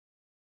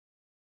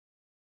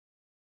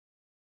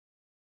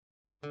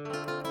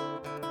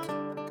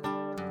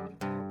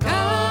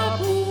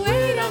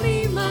Capoeira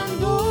me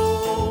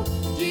mandou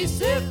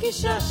dizer que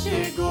já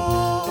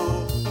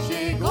chegou,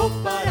 chegou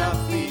para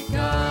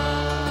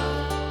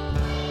ficar.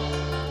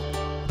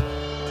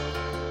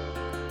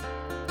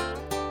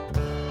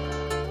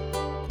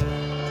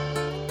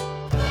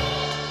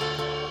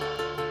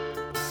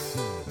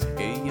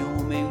 Quem é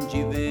homem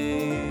de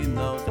bem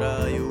não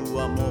trai o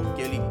amor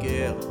que ele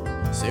quer.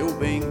 Seu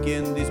bem,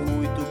 quem diz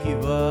muito que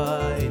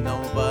vai,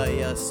 não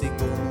vai assim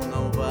como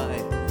não vai.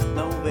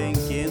 Não vem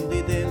quem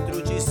de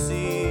dentro de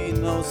si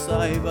não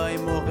sai, vai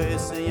morrer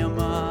sem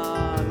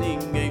amar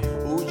ninguém.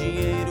 O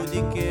dinheiro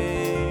de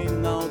quem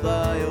não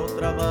dá é o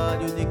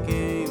trabalho de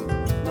quem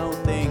não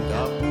tem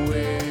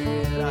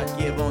capoeira.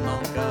 Que é bom,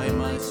 não cai,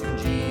 mas se um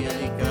dia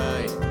ele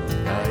cai,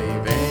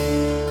 cai bem.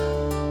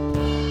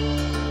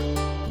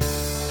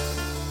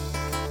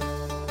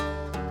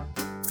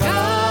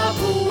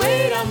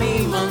 Capoeira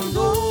me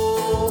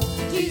mandou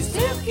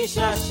dizer que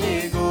já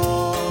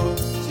chegou,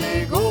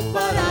 chegou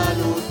para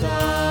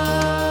lutar.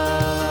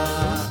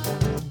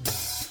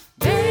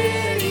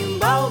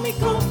 Berimbau me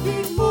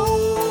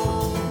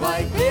confirmou,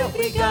 vai ter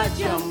briga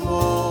de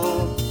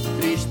amor,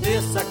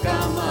 tristeza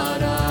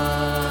camarada.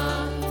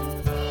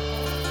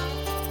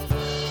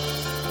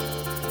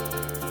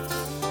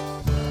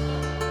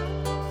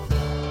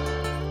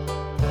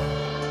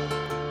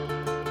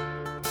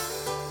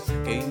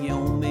 Quem é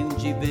homem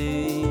de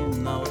bem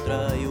não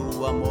trai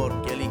o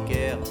amor que ele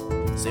quer.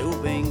 Seu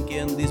bem,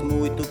 quem diz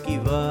muito que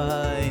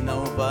vai,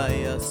 não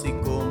vai assim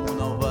como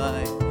não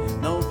vai.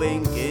 Não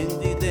vem quem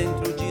de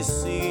dentro de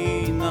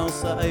si não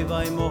sai,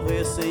 vai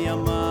morrer sem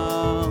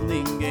amar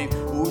ninguém.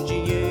 O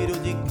dinheiro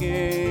de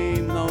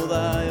quem não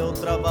dá é o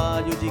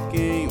trabalho de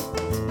quem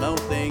não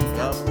tem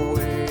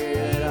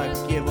capoeira.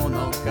 Que é bom,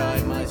 não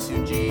cai, mas se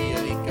um dia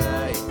ele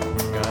cai,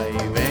 cai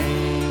bem.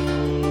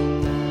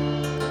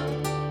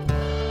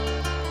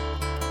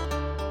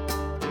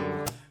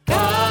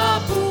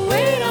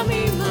 Capoeira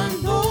me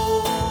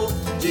mandou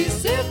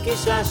dizer que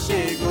já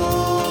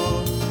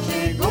chegou,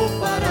 chegou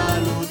para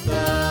lutar.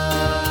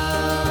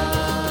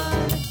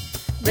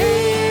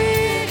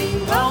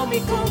 Berimbau me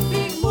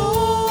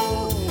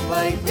confirmou,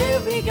 vai ter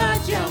briga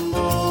de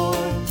amor,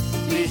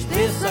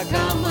 tristeza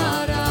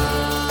camarada.